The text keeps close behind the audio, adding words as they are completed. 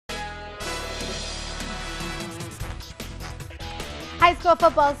High school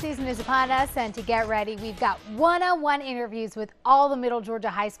football season is upon us, and to get ready, we've got one-on-one interviews with all the Middle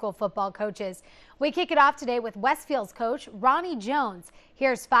Georgia high school football coaches. We kick it off today with Westfield's coach, Ronnie Jones.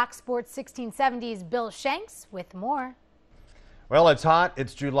 Here's Fox Sports 1670's Bill Shanks with more. Well, it's hot,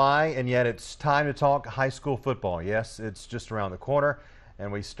 it's July, and yet it's time to talk high school football. Yes, it's just around the corner,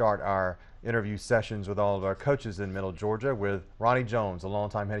 and we start our interview sessions with all of our coaches in Middle Georgia with Ronnie Jones, a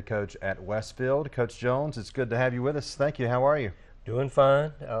longtime head coach at Westfield. Coach Jones, it's good to have you with us. Thank you. How are you? Doing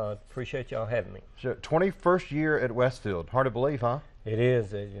fine. Appreciate y'all having me. Sure. 21st year at Westfield. Hard to believe, huh? It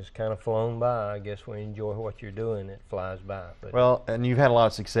is. It's just kind of flown by. I guess when you enjoy what you're doing, it flies by. But well, and you've had a lot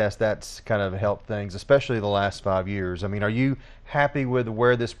of success. That's kind of helped things, especially the last 5 years. I mean, are you happy with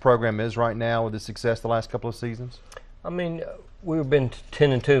where this program is right now with the success the last couple of seasons? I mean, we've been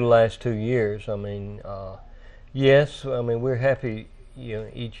 10-2 the last 2 years. I mean, yes. I mean, we're happy,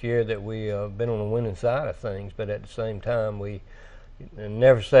 each year that we've been on the winning side of things. But at the same time, we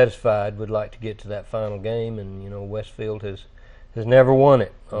never satisfied. Would like to get to that final game, and Westfield has never won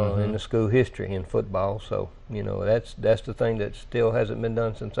it in the school history in football. So that's the thing that still hasn't been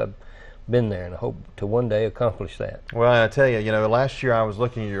done since I've been there, and I hope to one day accomplish that. Well, I tell you, last year I was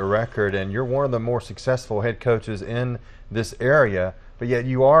looking at your record, and you're one of the more successful head coaches in this area, but yet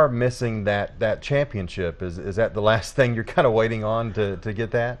you are missing that championship. Is that the last thing you're kind of waiting on to get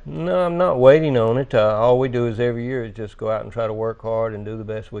that? No, I'm not waiting on it. All we do is every year is just go out and try to work hard and do the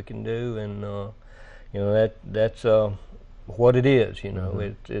best we can do, and that's what it is.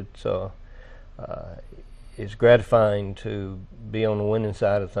 It's gratifying to be on the winning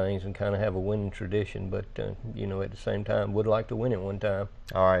side of things and kind of have a winning tradition, but at the same time would like to win it one time.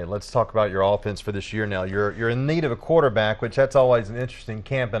 All right, let's talk about your offense for this year now. You're in need of a quarterback, which that's always an interesting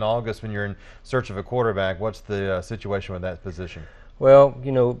camp in August when you're in search of a quarterback. What's the situation with that position? Well,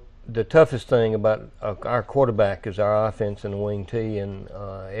 the toughest thing about our quarterback is our offense and the wing T, and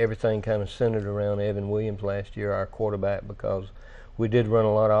everything kind of centered around Evan Williams last year, our quarterback, because we did run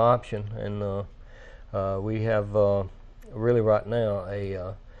a lot of option, and we have really right now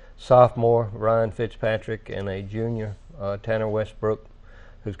a sophomore, Ryan Fitzpatrick, and a junior, Tanner Westbrook,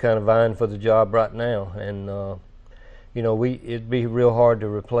 who's kind of vying for the job right now. And it'd be real hard to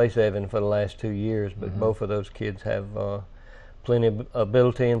replace Evan for the last 2 years, but both of those kids have plenty of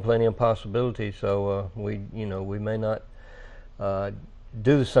ability and plenty of possibility. So we may not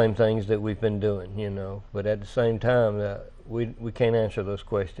do the same things that we've been doing, but at the same time, we can't answer those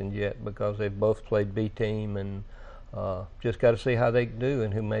questions yet because they've both played B team, and just got to see how they do,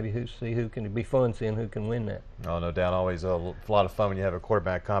 and who can be fun seeing who can win that. Oh, no doubt. Always a lot of fun when you have a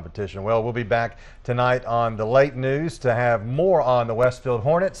quarterback competition. Well, we'll be back tonight on the late news to have more on the Westfield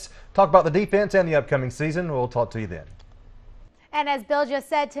Hornets. Talk about the defense and the upcoming season. We'll talk to you then. And as Bill just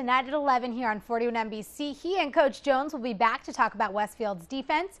said, tonight at 11 here on 41 NBC, he and Coach Jones will be back to talk about Westfield's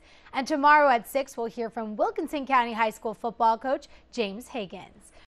defense. And tomorrow at 6, we'll hear from Wilkinson County High School football coach James Higgins.